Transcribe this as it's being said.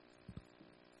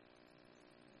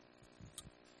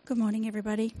Good morning,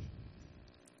 everybody.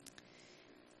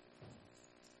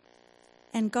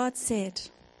 And God said,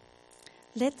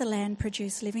 "Let the land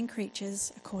produce living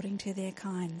creatures according to their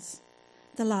kinds,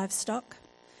 the livestock,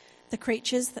 the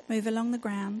creatures that move along the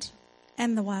ground,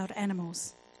 and the wild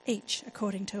animals, each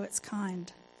according to its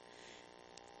kind."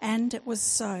 And it was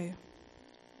so.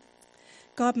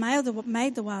 God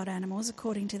made the wild animals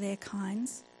according to their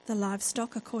kinds, the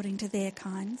livestock according to their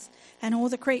kinds, and all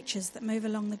the creatures that move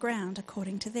along the ground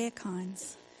according to their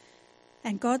kinds.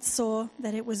 And God saw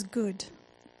that it was good.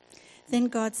 Then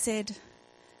God said,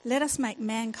 "Let us make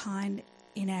mankind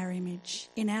in our image,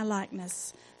 in our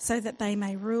likeness, so that they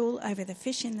may rule over the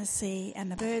fish in the sea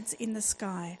and the birds in the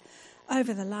sky,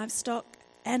 over the livestock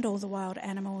and all the wild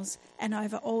animals, and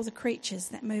over all the creatures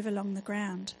that move along the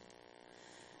ground."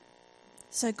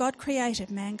 So God created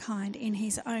mankind in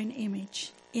his own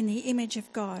image. In the image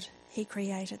of God, he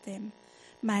created them.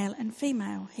 Male and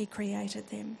female, he created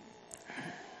them.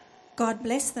 God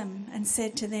blessed them and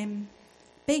said to them,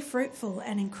 "Be fruitful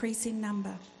and increase in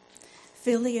number.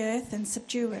 Fill the earth and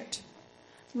subdue it.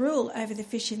 Rule over the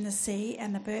fish in the sea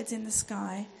and the birds in the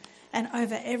sky, and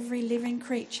over every living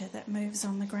creature that moves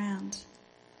on the ground."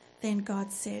 Then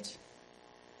God said,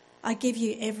 "I give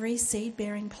you every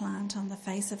seed-bearing plant on the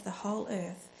face of the whole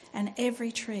earth, and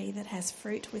every tree that has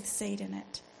fruit with seed in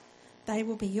it. They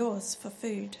will be yours for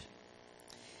food.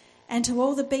 And to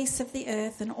all the beasts of the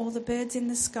earth and all the birds in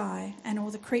the sky and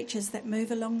all the creatures that move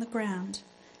along the ground,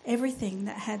 everything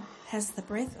that has the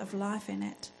breath of life in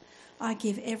it, I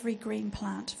give every green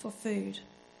plant for food."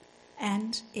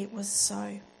 And it was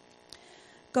so.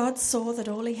 God saw all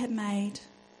that he had made,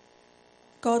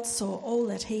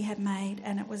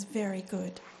 and it was very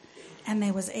good. And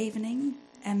there was evening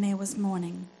and there was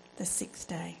morning, the sixth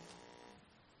day.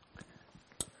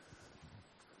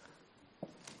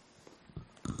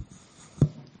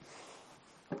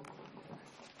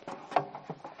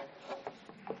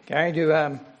 Going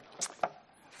to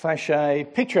flash a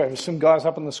picture of some guys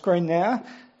up on the screen now.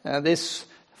 This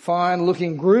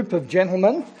fine-looking group of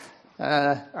gentlemen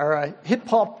are a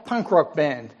hip-hop punk rock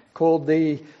band called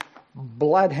the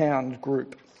Bloodhound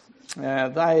Group.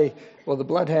 The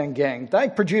Bloodhound Gang. They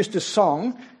produced a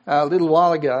song a little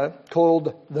while ago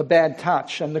called "The Bad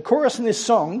Touch," and the chorus in this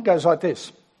song goes like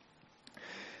this: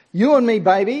 "You and me,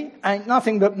 baby, ain't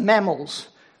nothing but mammals,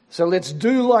 so let's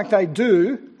do like they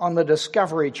do on the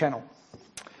Discovery Channel."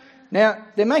 Now,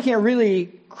 they're making a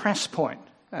really crass point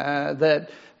that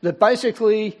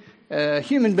basically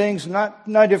human beings are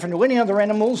no different to any other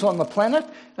animals on the planet,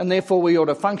 and therefore we ought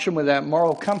to function with our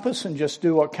moral compass and just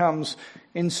do what comes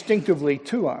instinctively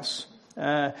to us.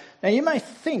 Now, you may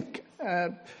think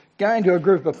going to a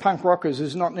group of punk rockers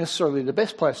is not necessarily the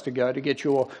best place to go to get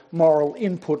your moral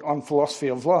input on philosophy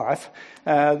of life.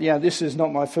 This is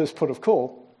not my first port of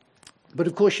call. But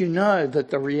of course you know that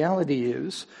the reality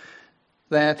is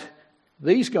that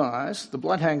these guys, the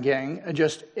Bloodhound Gang, are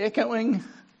just echoing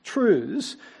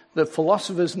truths that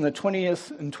philosophers in the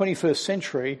 20th and 21st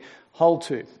century hold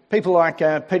to. People like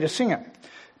Peter Singer.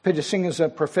 Peter Singer is a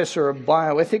professor of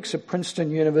bioethics at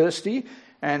Princeton University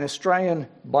and Australian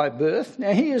by birth.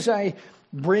 Now, he is a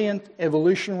brilliant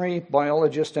evolutionary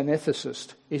biologist and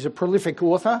ethicist. He's a prolific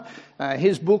author.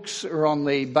 His books are on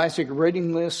the basic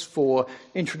reading list for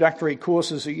introductory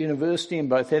courses at university in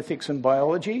both ethics and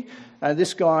biology.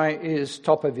 This guy is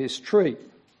top of his tree.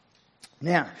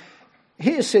 Now,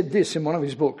 he has said this in one of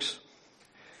his books: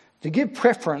 "To give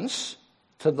preference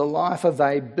to the life of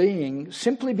a being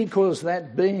simply because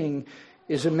that being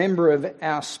is a member of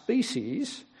our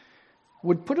species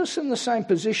would put us in the same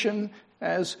position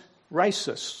as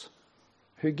racists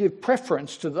who give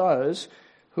preference to those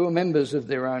who are members of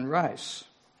their own race."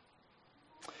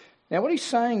 Now, what he's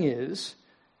saying is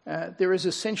there is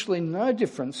essentially no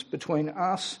difference between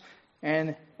us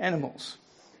and animals.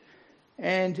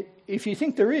 And if you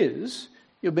think there is,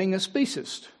 you're being a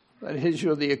speciesist. That is,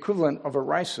 you're the equivalent of a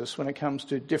racist when it comes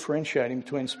to differentiating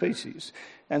between species.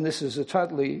 And this is a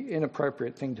totally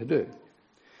inappropriate thing to do.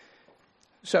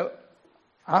 So,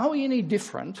 are we any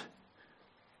different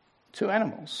to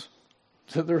animals,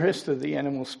 to the rest of the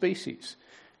animal species?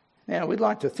 Now, we'd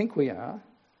like to think we are,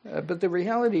 but the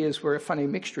reality is we're a funny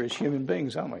mixture as human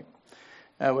beings, aren't we?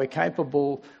 We're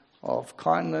capable of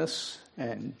kindness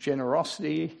and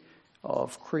generosity,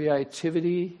 of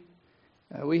creativity.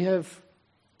 We have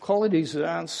qualities that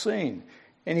aren't seen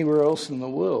anywhere else in the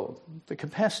world. The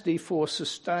capacity for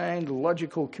sustained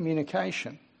logical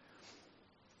communication.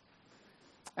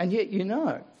 And yet you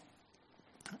know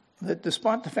that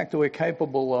despite the fact that we're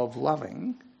capable of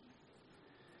loving,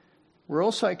 we're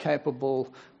also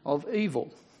capable of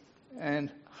evil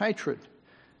and hatred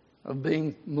of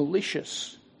being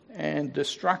malicious and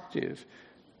destructive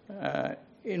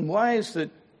in ways that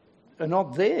are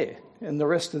not there in the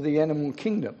rest of the animal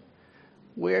kingdom.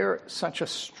 We're such a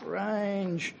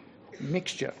strange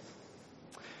mixture.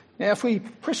 Now, if we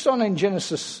press on in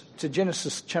Genesis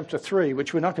chapter 3,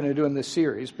 which we're not going to do in this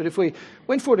series, but if we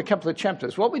went forward a couple of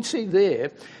chapters, what we'd see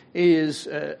there is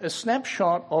a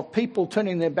snapshot of people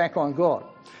turning their back on God.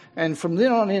 And from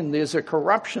then on in, there's a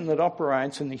corruption that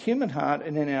operates in the human heart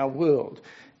and in our world,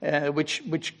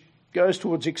 which goes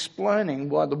towards explaining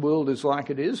why the world is like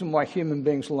it is and why human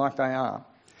beings are like they are.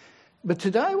 But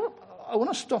today, I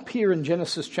want to stop here in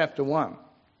Genesis chapter 1.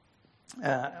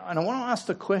 And I want to ask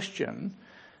the question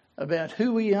about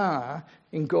who we are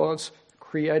in God's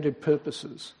created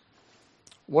purposes.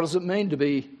 What does it mean to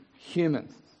be human?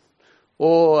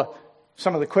 Or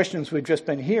some of the questions we've just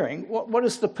been hearing, what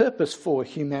is the purpose for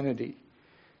humanity?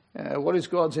 What is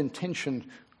God's intention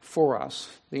for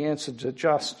us? The answer to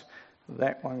just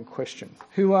that one question.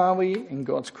 Who are we in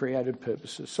God's created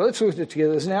purposes? So let's look at it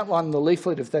together. There's an outline in the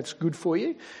leaflet if that's good for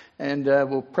you, and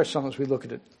we'll press on as we look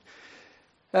at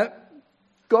it.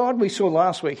 God, we saw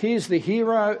last week, he's the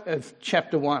hero of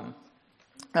chapter 1.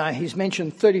 He's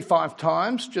mentioned 35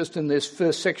 times just in this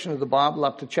first section of the Bible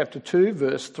up to chapter 2,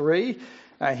 verse 3.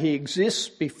 He exists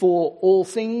before all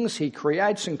things, he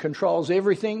creates and controls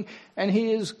everything, and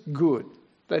he is good.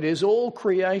 That is, all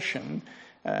creation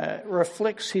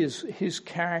reflects his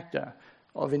character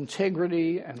of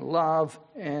integrity and love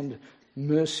and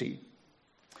mercy.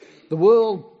 The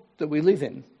world that we live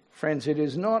in, friends, it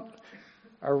is not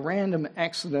a random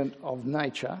accident of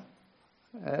nature.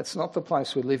 It's not the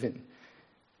place we live in.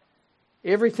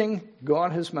 Everything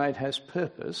God has made has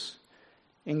purpose,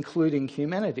 including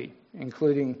humanity,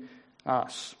 including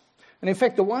us. And in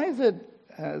fact, the way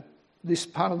that this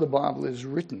part of the Bible is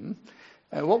written,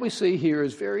 what we see here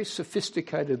is very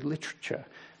sophisticated literature.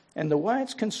 And the way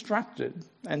it's constructed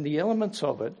and the elements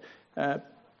of it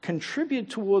contribute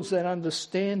towards that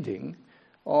understanding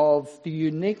of the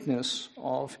uniqueness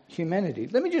of humanity.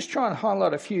 Let me just try and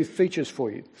highlight a few features for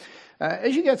you.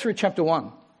 As you go through chapter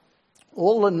 1,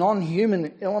 all the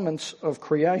non-human elements of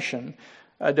creation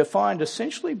are defined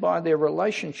essentially by their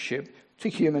relationship to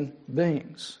human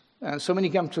beings. So when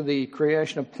you come to the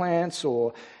creation of plants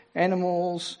or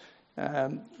animals,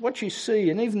 what you see,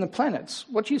 and even the planets,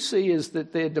 what you see is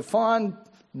that they're defined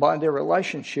by their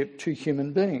relationship to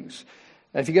human beings.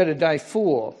 If you go to day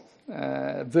 4,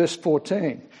 verse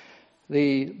 14,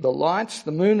 the lights,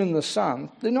 the moon and the sun,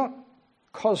 they're not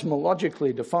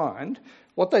cosmologically defined.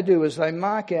 What they do is they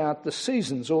mark out the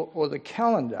seasons or the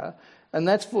calendar, and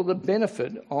that's for the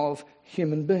benefit of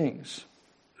human beings.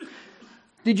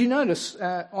 Did you notice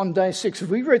on day 6, if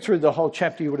we read through the whole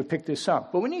chapter, you would have picked this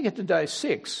up. But when you get to day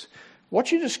 6,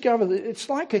 what you discover, it's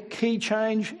like a key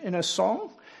change in a song.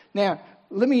 Now,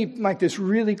 let me make this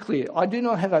really clear. I do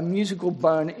not have a musical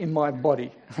bone in my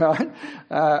body, right?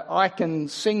 I can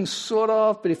sing sort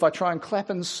of, but if I try and clap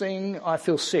and sing, I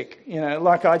feel sick.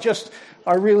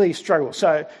 I really struggle.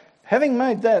 So having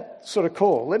made that sort of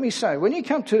call, let me say, when you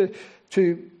come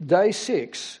to day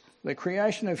 6, the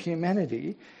creation of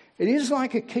humanity, it is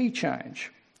like a key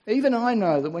change. Even I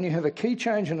know that when you have a key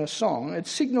change in a song, it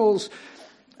signals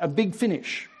a big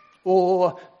finish,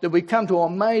 or that we come to a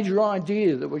major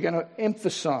idea that we're going to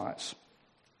emphasise.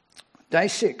 Day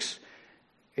 6,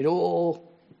 it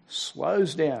all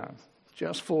slows down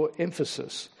just for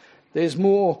emphasis. There's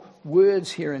more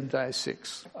words here in day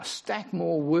 6. I stack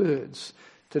more words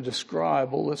to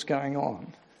describe all that's going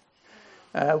on.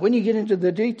 When you get into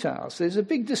the details, there's a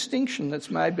big distinction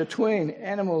that's made between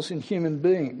animals and human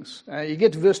beings. You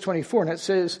get to verse 24 and it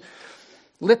says,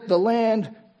 "Let the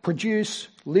land produce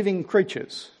living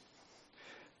creatures."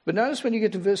 But notice when you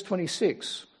get to verse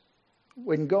 26,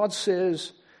 when God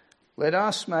says, "Let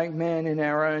us make man in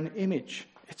our own image,"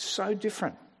 it's so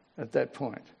different at that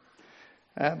point.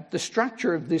 The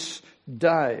structure of this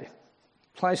day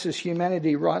places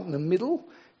humanity right in the middle.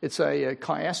 It's a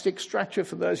chiastic structure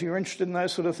for those who are interested in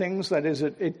those sort of things. That is,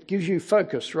 it gives you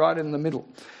focus right in the middle.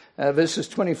 Verses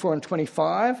 24 and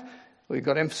 25, we've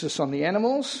got emphasis on the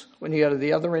animals. When you go to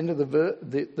the other end of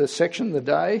the section, the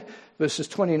day, verses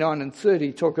 29 and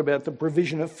 30 talk about the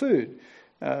provision of food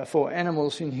for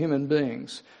animals and human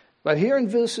beings. But here in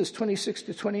verses 26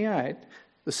 to 28,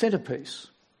 the centrepiece,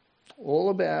 all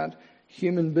about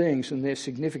human beings and their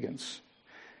significance.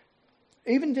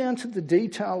 Even down to the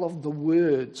detail of the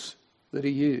words that are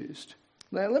used.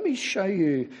 Now, let me show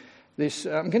you this.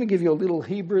 I'm going to give you a little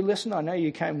Hebrew lesson. I know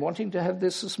you came wanting to have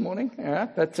this morning, all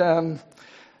right? But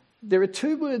there are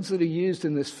 2 words that are used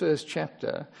in this first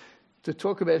chapter to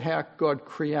talk about how God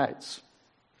creates.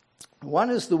 One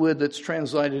is the word that's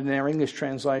translated in our English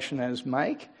translation as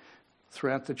make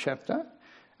throughout the chapter.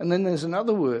 And then there's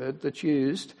another word that's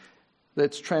used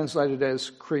that's translated as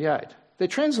create. They're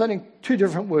translating two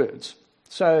different words.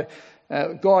 So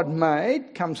God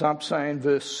made comes up, say, in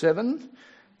verse 7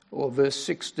 or verse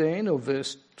 16 or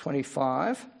verse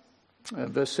 25.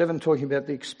 Verse 7 talking about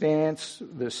the expanse,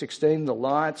 verse 16 the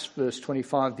lights, verse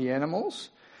 25 the animals.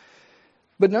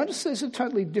 But notice there's a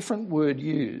totally different word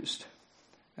used.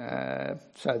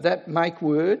 So that make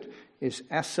word is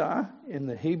asa in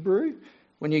the Hebrew.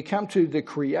 When you come to the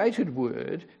created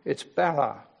word, it's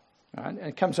bara. Right? And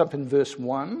it comes up in verse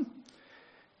 1.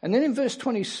 And then in verse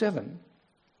 27,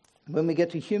 when we get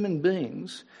to human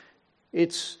beings,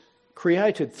 it's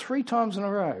created 3 times in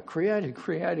a row. Created,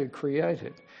 created,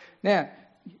 created. Now,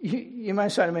 you may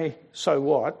say to me, so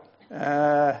what?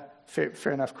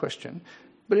 Fair enough question.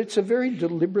 But it's a very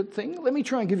deliberate thing. Let me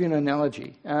try and give you an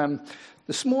analogy.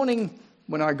 This morning,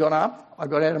 when I got up, I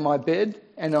got out of my bed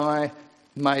and I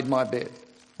made my bed.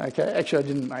 Okay, actually I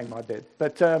didn't make my bed,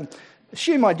 but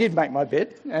assume I did make my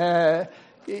bed.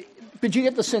 But you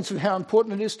get the sense of how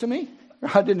important it is to me?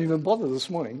 I didn't even bother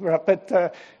this morning, right?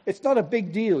 But it's not a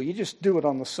big deal. You just do it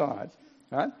on the side,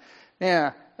 right?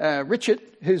 Now, Richard,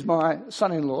 who's my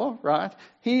son-in-law, right?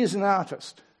 He is an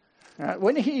artist. Right?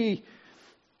 When he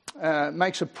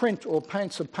makes a print or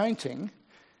paints a painting,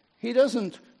 he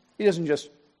doesn't just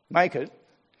make it.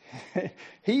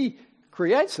 He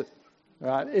creates it.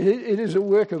 Right? It is a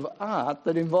work of art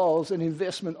that involves an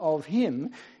investment of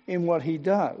him in what he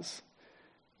does.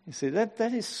 You see, that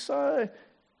is so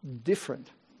different.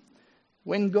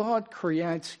 When God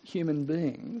creates human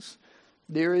beings,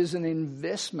 there is an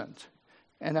investment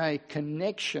and a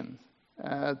connection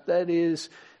that is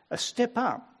a step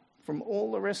up from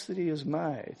all the rest that he has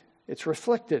made. It's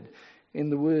reflected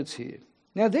in the words here.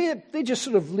 Now, they're just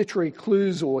sort of literary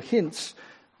clues or hints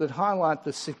that highlight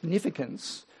the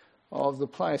significance of the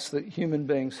place that human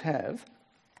beings have.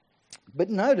 But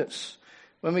notice,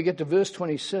 when we get to verse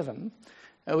 27,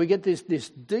 we get this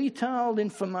detailed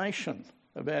information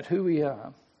about who we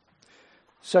are.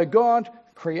 So God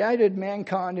created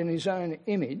mankind in his own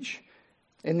image.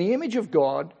 In the image of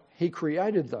God, he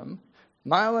created them.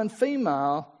 Male and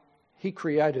female, he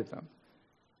created them.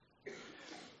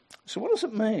 So what does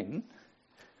it mean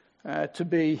to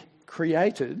be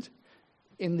created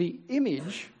in the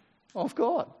image of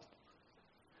God?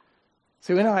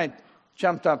 See, when I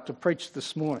jumped up to preach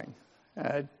this morning,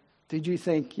 did you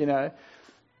think,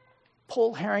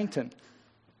 Paul Harrington,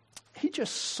 he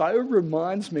just so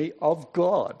reminds me of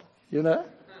God,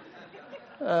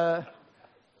 I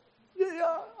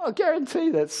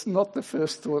guarantee that's not the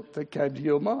first thought that came to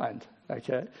your mind,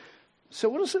 okay? So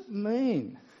what does it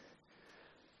mean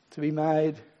to be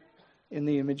made in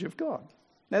the image of God?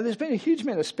 Now, there's been a huge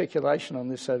amount of speculation on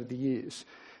this over the years,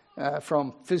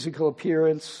 from physical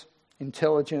appearance,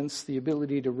 intelligence, the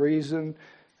ability to reason,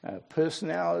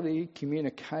 personality,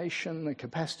 communication, the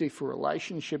capacity for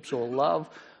relationships or love,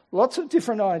 lots of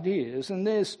different ideas, and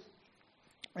there's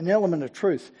an element of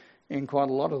truth in quite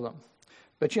a lot of them.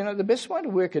 But the best way to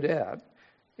work it out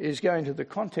is going to the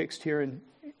context here in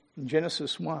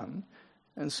Genesis 1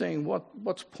 and seeing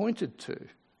what's pointed to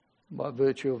by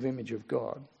virtue of image of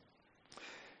God.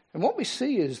 And what we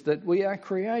see is that we are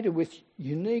created with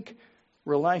unique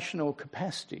relational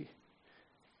capacity,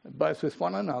 both with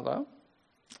one another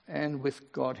and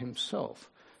with God himself,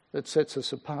 that sets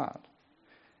us apart.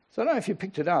 So I don't know if you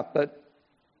picked it up, but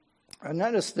I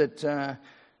noticed that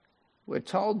we're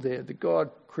told there that God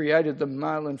created them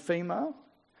male and female.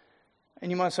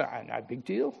 And you might say, no big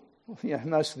deal.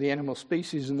 Most of the animal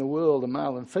species in the world are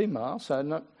male and female, so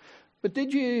not. But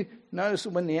did you notice that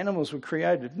when the animals were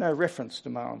created, no reference to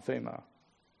male and female?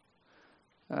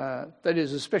 That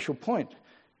is, a special point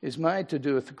is made to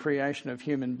do with the creation of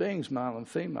human beings, male and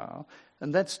female,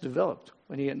 and that's developed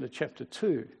when you get into chapter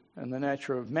 2 and the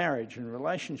nature of marriage and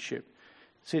relationship.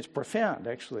 See, it's profound,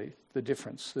 actually, the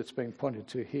difference that's being pointed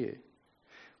to here.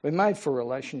 We're made for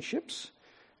relationships,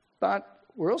 but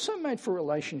we're also made for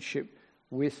relationship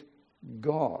with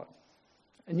God.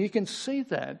 And you can see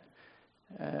that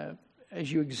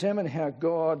as you examine how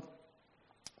God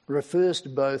refers to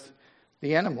both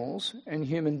the animals and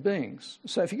human beings.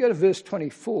 So if you go to verse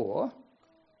 24,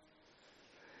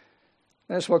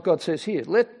 that's what God says here.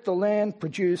 Let the land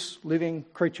produce living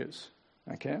creatures.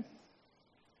 Okay?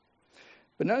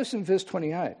 But notice in verse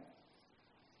 28,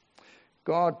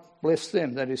 God blessed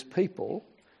them, that is people,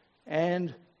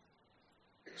 and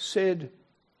said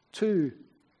to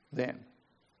them.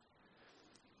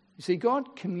 You see,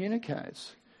 God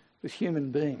communicates with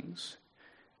human beings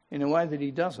in a way that he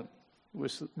doesn't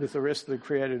with the rest of the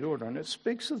created order. And it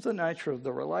speaks of the nature of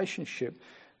the relationship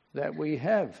that we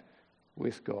have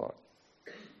with God.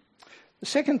 The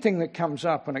second thing that comes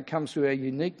up when it comes to our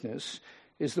uniqueness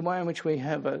is the way in which we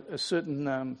have a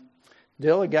certain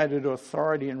delegated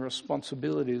authority and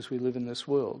responsibility as we live in this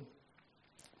world.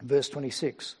 Verse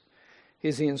 26,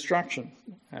 here's the instruction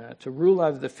to rule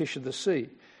over the fish of the sea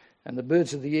and the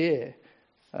birds of the air,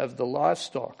 over the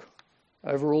livestock,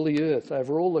 over all the earth,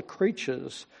 over all the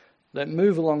creatures that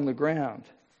move along the ground.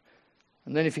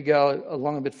 And then if you go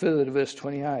along a bit further to verse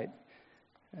 28,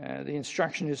 the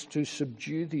instruction is to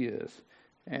subdue the earth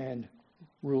and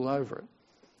rule over it.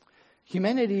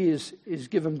 Humanity is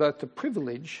given both the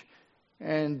privilege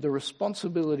and the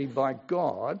responsibility by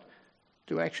God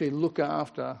to actually look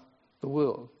after the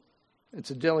world.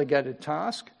 It's a delegated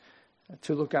task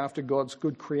to look after God's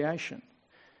good creation.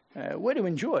 We're to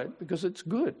enjoy it because it's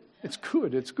good. It's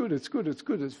good, it's good, it's good, it's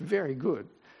good, it's very good.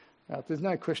 There's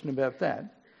no question about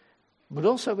that. But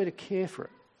also we're to care for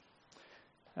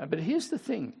it. But here's the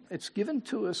thing. It's given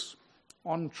to us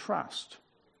on trust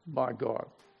by God.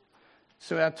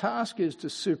 So our task is to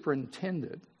superintend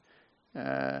it,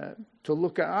 to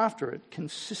look after it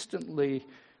consistently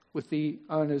with the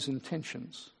owner's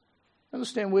intentions.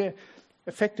 Understand, we're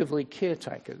effectively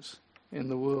caretakers in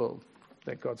the world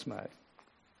that God's made.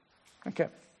 Okay.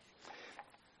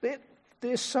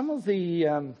 There's some of the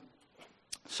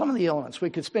elements. We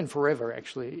could spend forever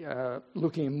actually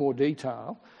looking in more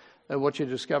detail at what you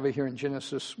discover here in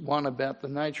Genesis 1 about the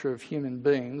nature of human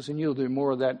beings, and you'll do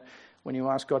more of that when you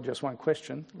ask God just one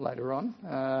question later on.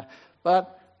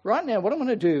 But right now, what I'm going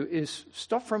to do is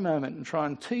stop for a moment and try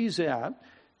and tease out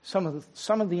some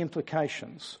of the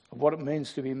implications of what it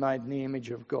means to be made in the image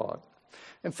of God.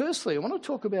 And firstly, I want to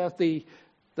talk about the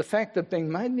fact that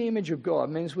being made in the image of God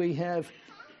means we have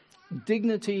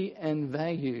dignity and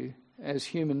value as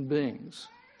human beings.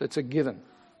 That's a given.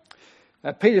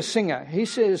 Peter Singer, he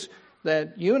says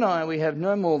that you and I, we have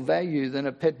no more value than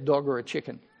a pet dog or a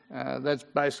chicken. That's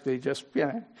basically just,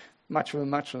 much of a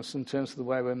muchness in terms of the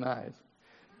way we're made.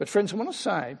 But friends, I want to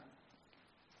say,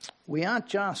 we aren't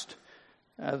just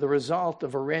the result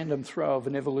of a random throw of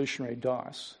an evolutionary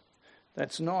dice.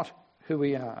 That's not who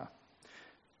we are.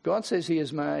 God says he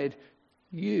has made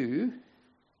you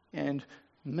and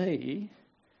me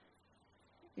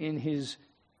in his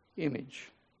image.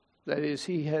 That is,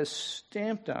 he has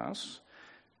stamped us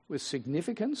with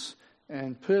significance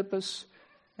and purpose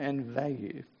and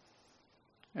value.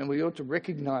 And we ought to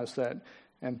recognise that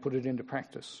and put it into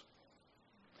practice.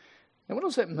 Now, what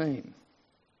does that mean?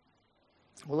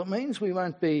 Well, it means we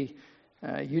won't be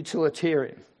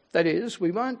utilitarian. That is,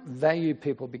 we won't value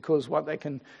people because what they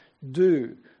can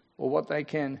do or what they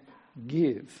can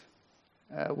give.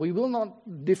 We will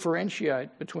not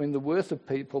differentiate between the worth of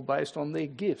people based on their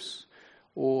gifts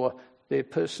or their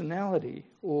personality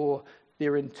or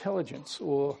their intelligence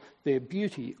or their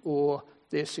beauty or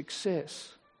their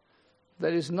success.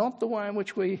 That is not the way in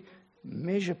which we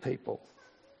measure people.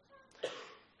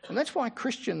 And that's why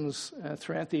Christians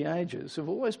throughout the ages have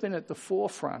always been at the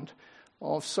forefront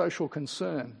of social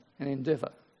concern and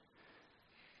endeavour.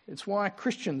 It's why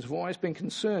Christians have always been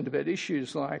concerned about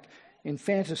issues like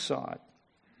infanticide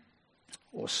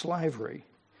or slavery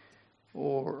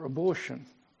or abortion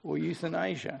or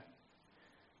euthanasia.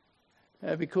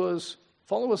 Because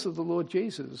followers of the Lord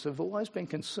Jesus have always been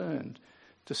concerned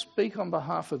to speak on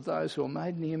behalf of those who are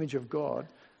made in the image of God,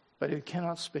 but who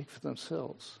cannot speak for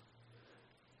themselves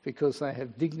because they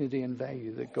have dignity and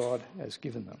value that God has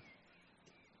given them.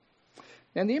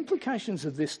 And the implications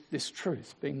of this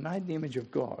truth, being made in the image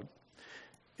of God,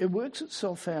 it works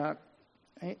itself out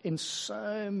in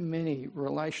so many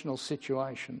relational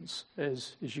situations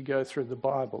as you go through the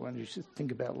Bible and you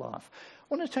think about life.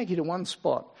 I want to take you to one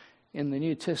spot in the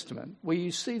New Testament where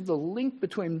you see the link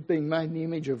between being made in the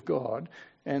image of God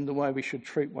and the way we should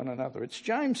treat one another. It's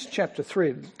James chapter 3.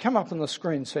 It'll come up on the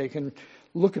screen so you can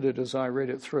look at it as I read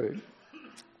it through.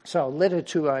 So a letter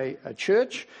to a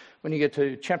church. When you get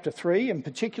to chapter 3, in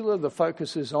particular, the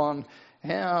focus is on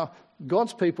how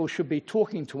God's people should be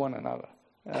talking to one another,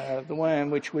 the way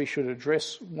in which we should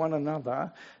address one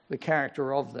another, the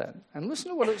character of that. And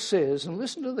listen to what it says, and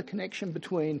listen to the connection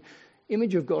between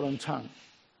image of God and tongue,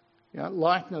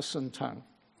 likeness and tongue.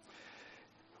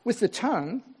 With the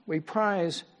tongue, we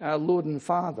praise our Lord and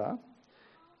Father,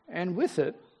 and with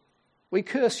it, we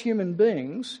curse human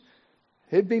beings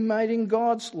who've been made in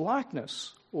God's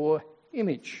likeness or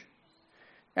image.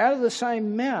 Out of the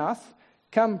same mouth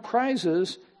come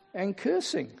praises and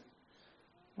cursing.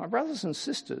 My brothers and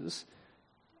sisters,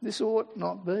 this ought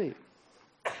not be.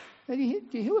 Now, do you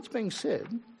hear what's being said?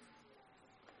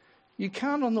 You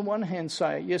can't on the one hand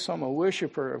say, yes, I'm a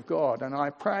worshipper of God and I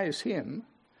praise him,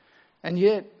 and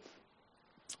yet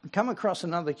come across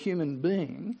another human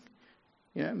being,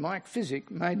 Mike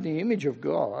Physic, made in the image of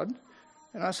God,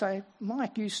 and I say,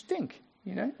 Mike, you stink.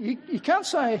 You can't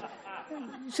say,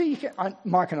 see,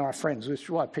 Mike and I are friends, which is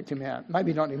why I picked him out.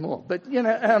 Maybe not anymore, but,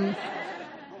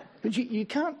 but you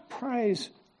can't praise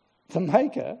the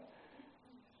Maker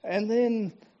and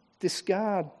then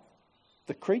discard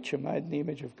the creature made in the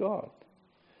image of God.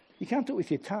 You can't do it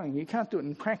with your tongue. You can't do it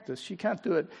in practice. You can't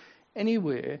do it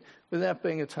anywhere without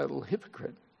being a total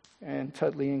hypocrite and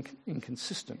totally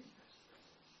inconsistent.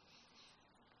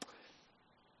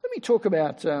 Let me talk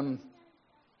about some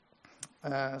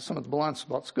of the blind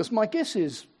spots, because my guess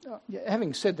is,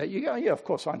 having said that, you go, yeah, of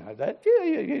course I know that.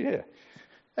 Yeah.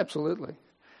 Absolutely.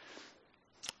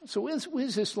 So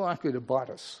where's this likely to bite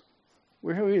us?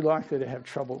 Where are we likely to have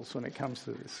troubles when it comes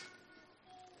to this?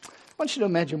 I want you to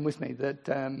imagine with me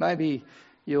that maybe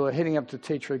you're heading up to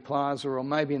Tea Tree Plaza or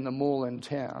maybe in the mall in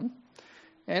town,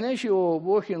 and as you're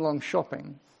walking along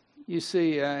shopping, you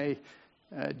see a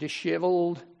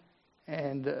dishevelled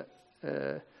and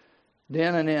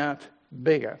down-and-out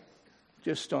beggar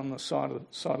just on the side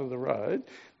of the road,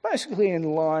 basically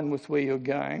in line with where you're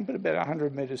going, but about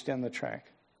 100 metres down the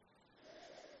track.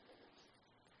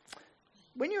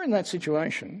 When you're in that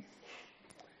situation,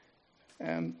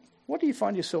 what do you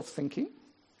find yourself thinking?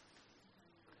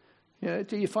 Do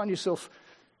you find yourself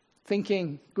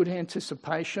thinking, good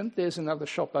anticipation, there's another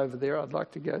shop over there I'd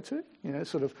like to go to?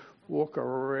 Sort of walk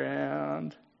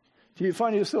around. Do you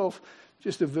find yourself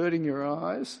just averting your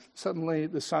eyes? Suddenly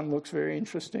the sun looks very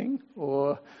interesting.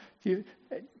 Or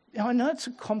I know it's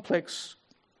a complex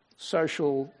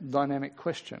social dynamic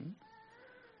question,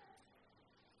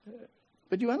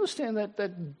 but you understand that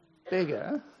that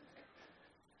beggar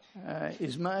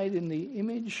is made in the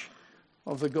image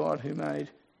of the God who made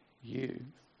you.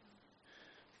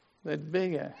 That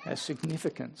beggar has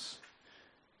significance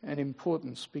and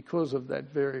importance because of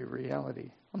that very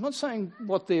reality. I'm not saying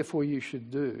what therefore you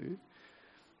should do.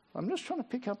 I'm just trying to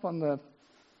pick up on the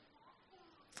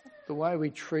way we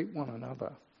treat one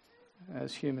another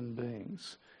as human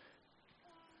beings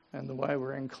and the way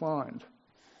we're inclined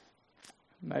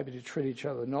maybe to treat each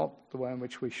other not the way in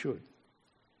which we should.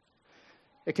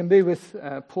 It can be with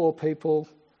poor people.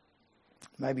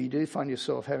 Maybe you do find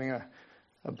yourself having a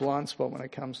blind spot when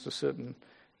it comes to certain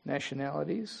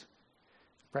nationalities.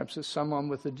 Perhaps it's someone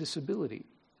with a disability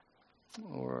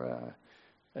or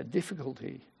a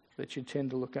difficulty that you tend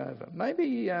to look over.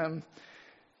 Maybe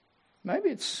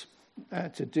it's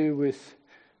to do with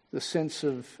the sense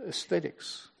of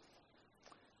aesthetics,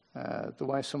 the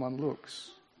way someone looks.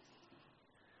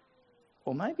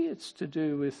 Or maybe it's to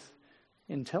do with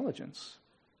intelligence.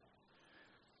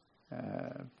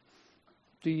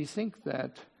 Do you think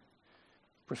that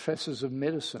professors of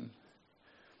medicine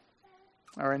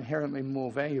are inherently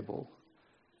more valuable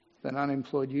than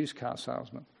unemployed used car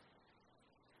salesmen?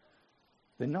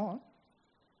 They're not.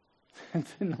 They're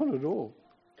not at all.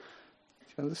 Do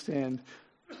you understand?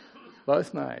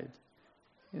 Both made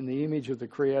in the image of the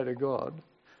Creator God,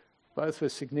 both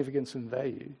with significance and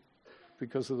value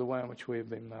because of the way in which we have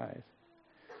been made.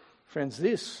 Friends,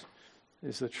 this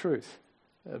is the truth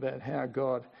about how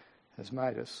God has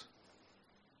made us.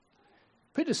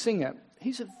 Peter Singer,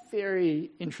 he's a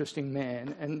very interesting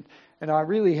man, and I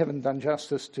really haven't done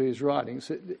justice to his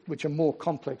writings, which are more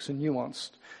complex and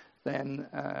nuanced than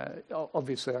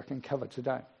obviously I can cover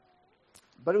today.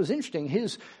 But it was interesting,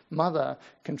 his mother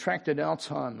contracted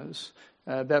Alzheimer's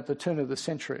about the turn of the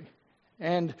century,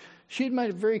 and she had made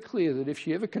it very clear that if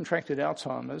she ever contracted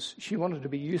Alzheimer's, she wanted to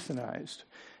be euthanized.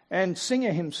 And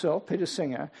Singer himself, Peter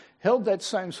Singer, held that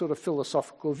same sort of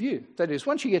philosophical view. That is,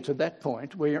 once you get to that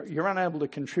point where you're unable to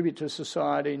contribute to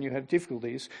society and you have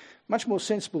difficulties, much more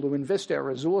sensible to invest our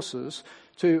resources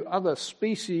to other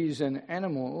species and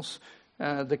animals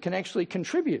that can actually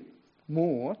contribute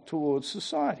more towards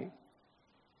society.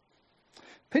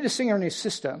 Peter Singer and his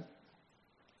sister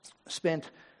spent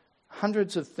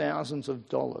hundreds of thousands of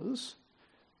dollars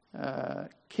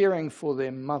caring for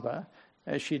their mother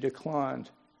as she declined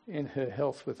in her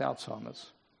health with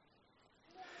Alzheimer's.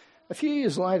 A few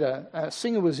years later,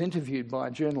 Singer was interviewed by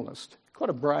a journalist,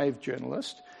 quite a brave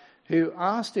journalist, who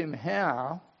asked him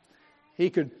how he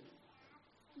could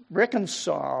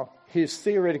reconcile his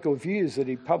theoretical views that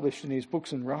he published in his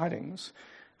books and writings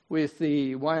with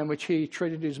the way in which he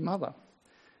treated his mother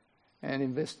and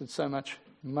invested so much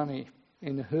money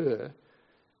in her.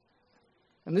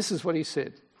 And this is what he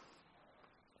said.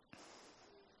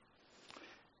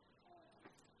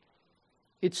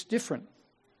 It's different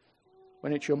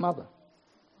when it's your mother.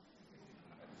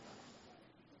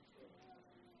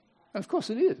 And of course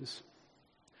it is.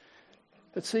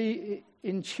 But see,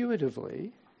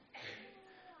 intuitively,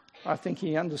 I think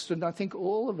he understood, and I think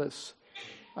all of us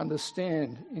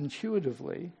understand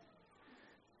intuitively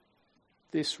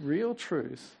this real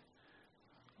truth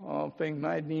of being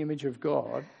made in the image of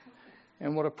God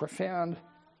and what a profound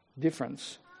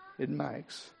difference it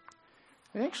makes.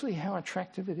 And actually how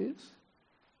attractive it is,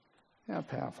 how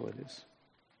powerful it is.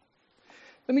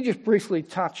 Let me just briefly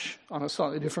touch on a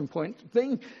slightly different point.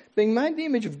 Being made in the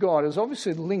image of God is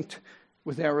obviously linked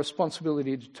with our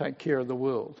responsibility to take care of the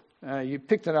world. You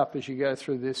picked it up as you go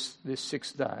through this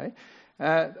sixth day.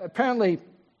 Apparently,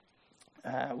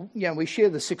 we share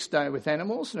the sixth day with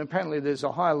animals, and apparently there's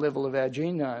a high level of our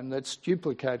genome that's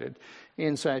duplicated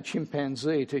in, say, a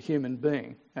chimpanzee to human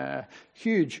being.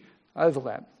 Huge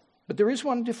overlap. But there is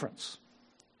one difference.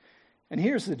 And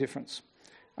here's the difference.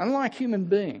 Unlike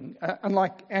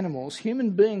animals, human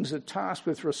beings are tasked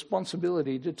with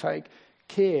responsibility to take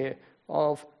care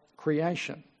of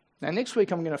creation. Now, next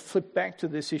week I'm going to flip back to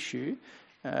this issue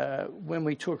when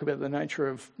we talk about the nature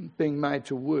of being made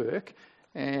to work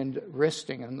and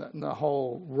resting and the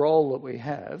whole role that we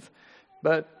have.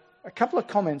 But a couple of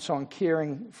comments on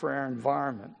caring for our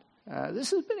environment.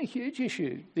 This has been a huge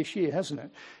issue this year, hasn't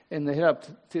it? In the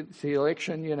head-up to the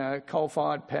election,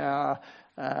 coal-fired power,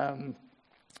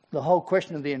 the whole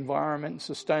question of the environment,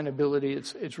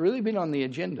 sustainability, it's really been on the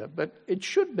agenda, but it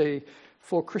should be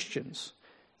for Christians.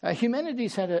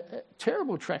 Humanity's had a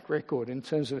terrible track record in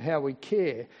terms of how we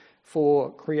care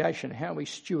for creation, how we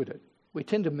steward it. We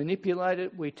tend to manipulate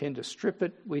it, we tend to strip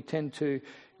it, we tend to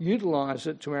utilise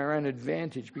it to our own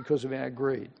advantage because of our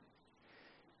greed.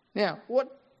 Now,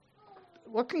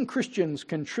 what can Christians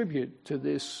contribute to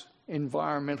this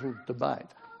environmental debate?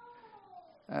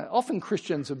 Often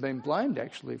Christians have been blamed,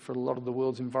 actually, for a lot of the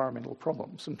world's environmental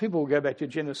problems. And people will go back to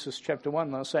Genesis chapter 1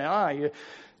 and they'll say,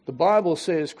 the Bible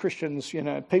says Christians,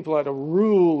 people are to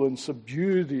rule and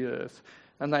subdue the earth.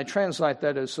 And they translate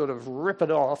that as sort of rip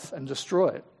it off and destroy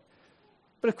it.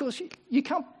 But of course, you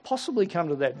can't possibly come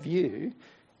to that view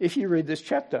if you read this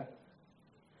chapter.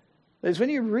 Because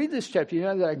when you read this chapter, you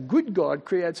know that a good God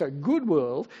creates a good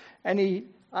world and he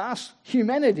asks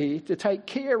humanity to take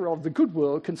care of the good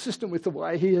world consistent with the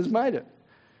way he has made it.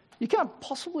 You can't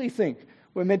possibly think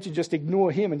we're meant to just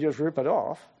ignore him and just rip it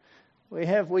off. We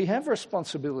have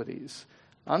responsibilities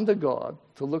under God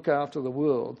to look after the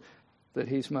world that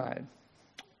he's made.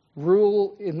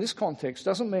 Rule in this context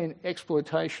doesn't mean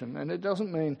exploitation and it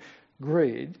doesn't mean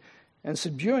greed, and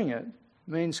subduing it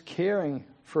means caring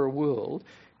for a world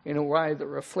in a way that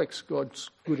reflects God's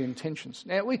good intentions.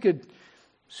 Now, we could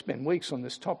spend weeks on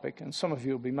this topic, and some of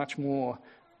you will be much more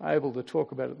able to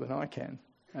talk about it than I can.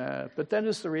 But that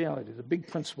is the reality, the big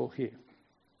principle here.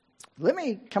 Let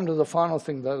me come to the final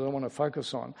thing that I want to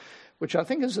focus on, which I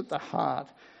think is at the heart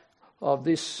of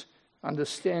this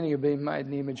understanding of being made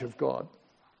in the image of God.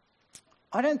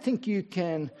 I don't think you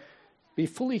can be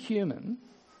fully human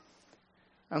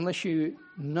unless you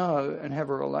know and have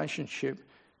a relationship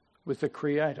with the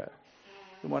Creator,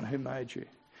 the one who made you.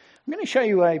 I'm going to show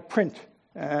you a print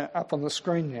up on the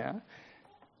screen now,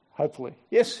 hopefully.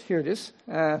 Yes, here it is.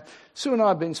 Sue and I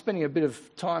have been spending a bit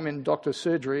of time in doctor's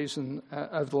surgeries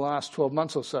over the last 12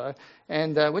 months or so,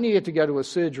 and when you get to go to a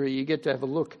surgery, you get to have a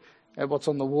look at what's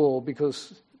on the wall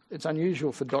because it's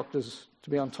unusual for doctors to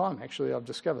be on time, actually, I've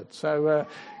discovered. So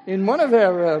in one of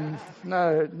our,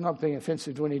 no, not being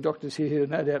offensive to any doctors here who are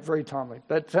no doubt very timely,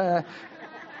 but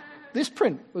this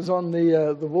print was on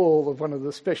the wall of one of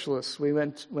the specialists we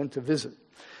went to visit.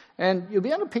 And you'll be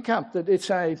able to pick up that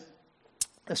it's a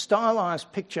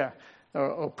stylised picture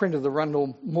or print of the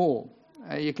Rundle Mall.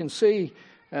 You can see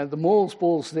the Mall's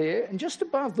balls there, and just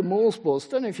above the Mall's balls, I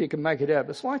don't know if you can make it out,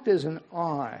 but it's like there's an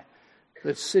eye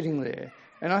that's sitting there.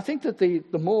 And I think that the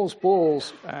Mall's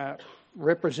balls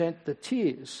represent the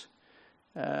tears.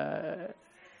 And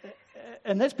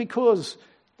that's because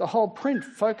the whole print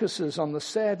focuses on the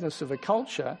sadness of a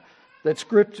culture that's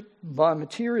gripped by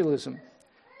materialism.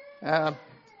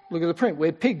 Look at the print,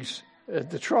 we're pigs at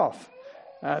the trough.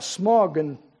 Smog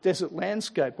and desert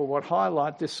landscape are what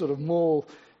highlight this sort of mall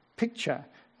picture.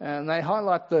 And they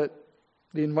highlight the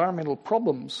environmental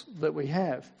problems that we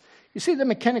have. You see the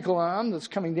mechanical arm that's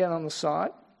coming down on the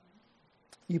side?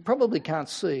 You probably can't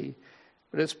see,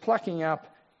 but it's plucking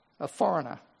up a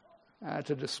foreigner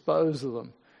to dispose of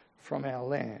them from our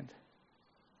land.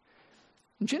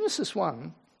 In Genesis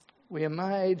 1, we are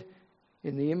made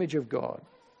in the image of God.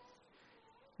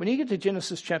 When you get to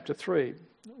Genesis chapter 3,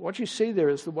 what you see there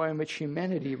is the way in which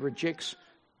humanity rejects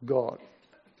God.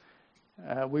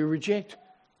 We reject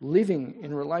living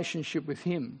in relationship with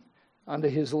him under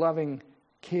his loving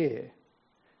care.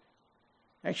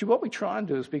 Actually, what we try and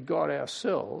do is be God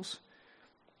ourselves,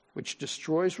 which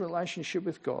destroys relationship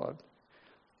with God.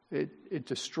 It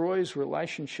destroys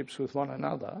relationships with one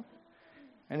another,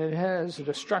 and it has a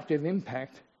destructive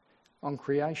impact on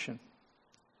creation.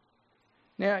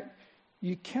 Now,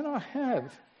 you cannot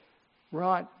have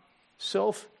right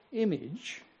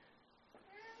self-image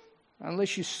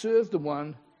unless you serve the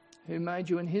one who made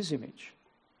you in his image.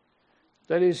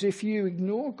 That is, if you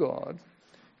ignore God,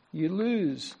 you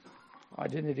lose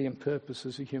identity and purpose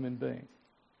as a human being.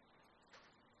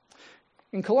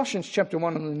 In Colossians chapter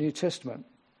 1 in the New Testament,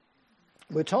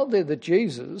 we're told there that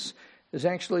Jesus is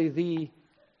actually the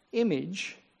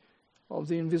image of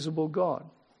the invisible God.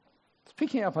 It's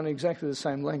picking up on exactly the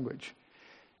same language.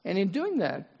 And in doing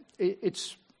that,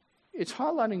 it's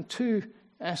highlighting two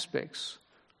aspects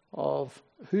of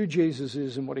who Jesus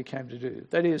is and what he came to do.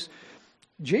 That is,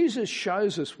 Jesus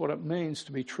shows us what it means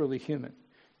to be truly human.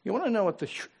 You want to know what the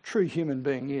true human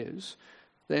being is,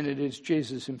 then it is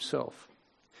Jesus himself.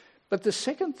 But the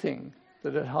second thing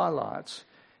that it highlights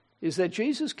is that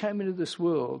Jesus came into this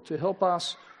world to help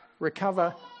us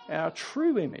recover our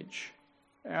true image,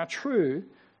 our true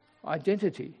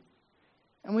identity.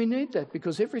 And we need that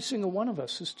because every single one of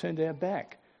us has turned our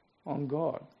back on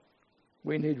God.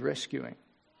 We need rescuing.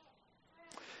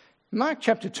 Mark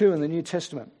chapter 2 in the New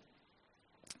Testament,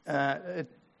 at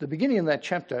the beginning of that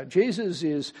chapter, Jesus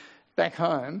is back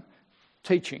home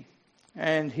teaching,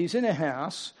 and he's in a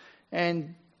house,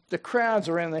 and the crowds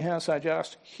around the house are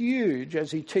just huge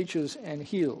as he teaches and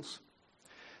heals.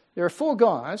 There are 4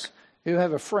 guys who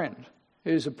have a friend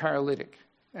who's a paralytic,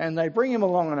 and they bring him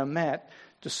along on a mat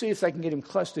to see if they can get him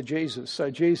close to Jesus so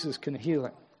Jesus can heal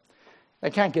him.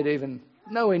 They can't get even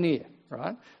nowhere near,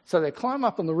 right? So they climb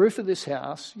up on the roof of this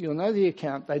house. You'll know the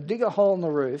account. They dig a hole in the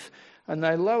roof, and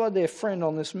they lower their friend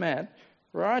on this mat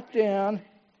right down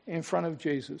in front of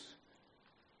Jesus.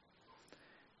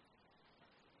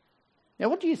 Now,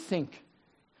 what do you think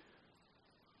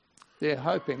they're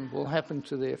hoping will happen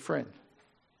to their friend?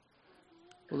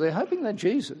 Well, they're hoping that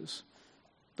Jesus,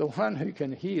 the one who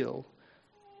can heal,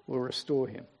 will restore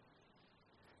him.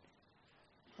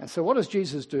 And so what does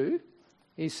Jesus do?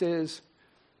 He says,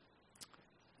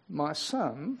 "My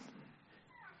son,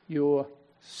 your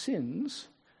sins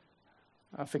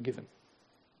are forgiven."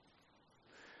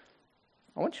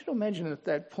 I want you to imagine at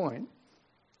that point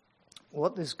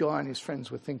what this guy and his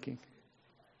friends were thinking.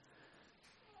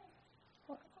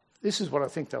 This is what I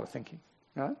think they were thinking,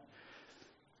 right?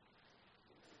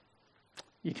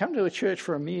 You come to a church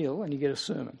for a meal and you get a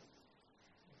sermon.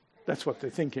 That's what they're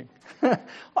thinking.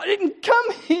 I didn't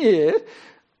come here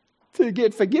to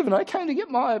get forgiven. I came to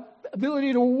get my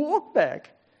ability to walk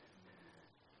back.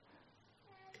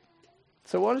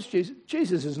 So why does Jesus...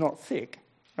 Jesus is not thick,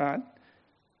 right?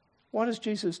 Why does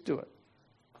Jesus do it?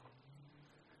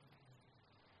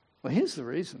 Well, here's the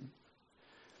reason.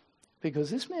 Because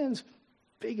this man's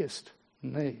biggest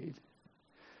need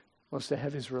was to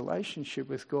have his relationship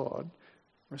with God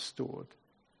restored.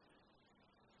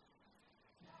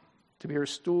 To be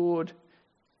restored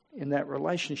in that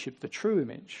relationship, the true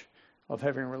image of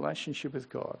having a relationship with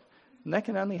God. And that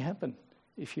can only happen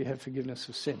if you have forgiveness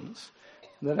of sins.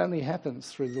 And that only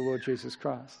happens through the Lord Jesus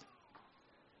Christ.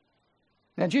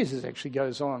 Now, Jesus actually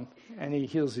goes on and he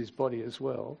heals his body as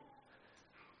well.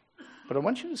 But I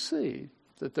want you to see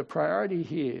that the priority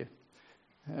here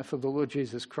for the Lord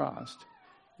Jesus Christ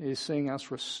is seeing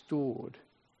us restored.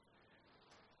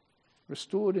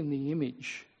 Restored in the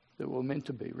image that we're meant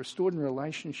to be. Restored in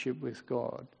relationship with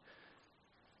God.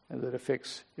 And that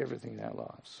affects everything in our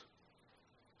lives.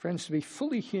 Friends, to be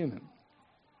fully human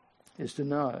is to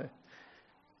know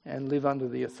and live under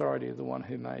the authority of the one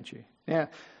who made you. Now,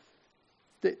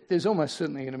 there's almost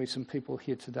certainly going to be some people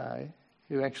here today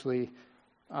who actually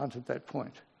aren't at that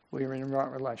point where you're in a right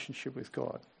relationship with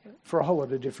God for a whole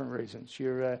lot of different reasons.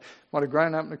 You might have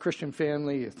grown up in a Christian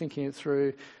family, you're thinking it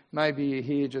through, maybe you're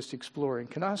here just exploring.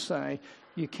 Can I say,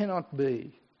 you cannot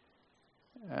be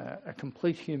a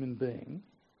complete human being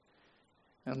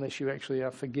unless you actually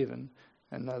are forgiven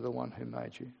and know the one who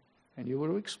made you. And you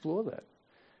want to explore that.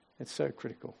 It's so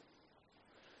critical.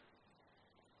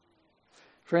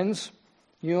 Friends,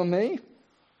 you and me,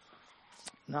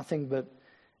 nothing but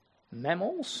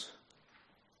mammals.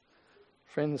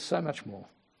 Friends, so much more.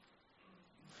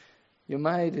 You're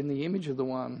made in the image of the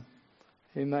one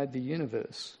who made the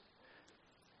universe.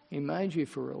 He made you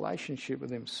for a relationship with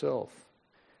himself.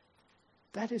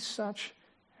 That is such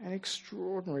an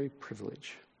extraordinary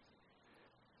privilege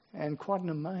and quite an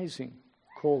amazing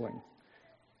calling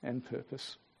and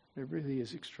purpose. It really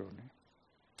is extraordinary.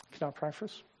 Can I pray for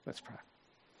us? Let's pray.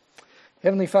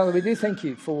 Heavenly Father, we do thank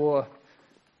you for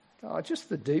just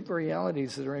the deep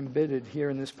realities that are embedded here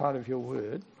in this part of your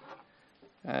word.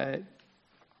 The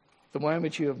way in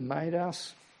which you have made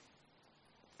us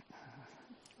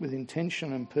with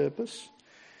intention and purpose.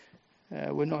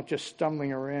 We're not just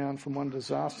stumbling around from one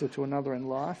disaster to another in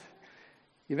life.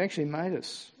 You've actually made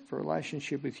us for a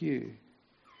relationship with you.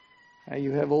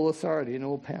 You have all authority and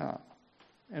all power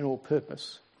and all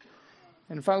purpose.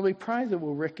 And Father, we pray that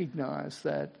we'll recognise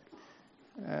that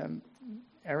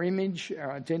our image,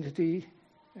 our identity,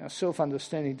 our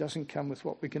self-understanding doesn't come with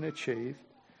what we can achieve.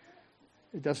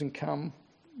 It doesn't come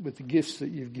with the gifts that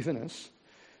you've given us.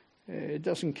 It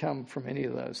doesn't come from any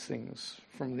of those things,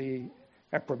 from the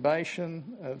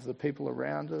approbation of the people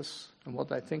around us and what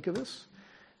they think of us.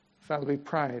 Father, we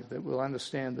pray that we'll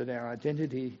understand that our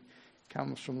identity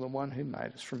comes from the one who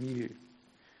made us, from you.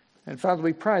 And Father,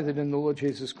 we pray that in the Lord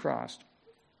Jesus Christ,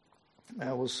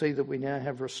 we'll see that we now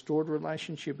have a restored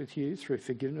relationship with you through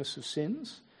forgiveness of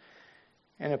sins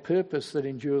and a purpose that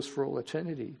endures for all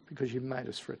eternity because you've made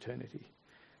us for eternity.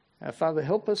 Father,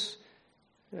 help us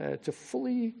to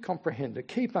fully comprehend, to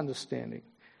keep understanding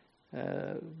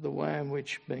the way in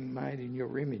which being made in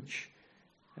your image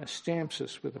stamps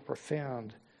us with a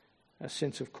profound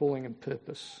sense of calling and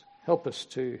purpose. Help us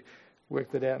to work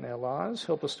that out in our lives.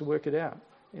 Help us to work it out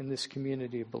in this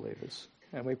community of believers.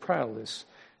 And we pray all this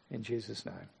in Jesus'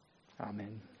 name.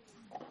 Amen.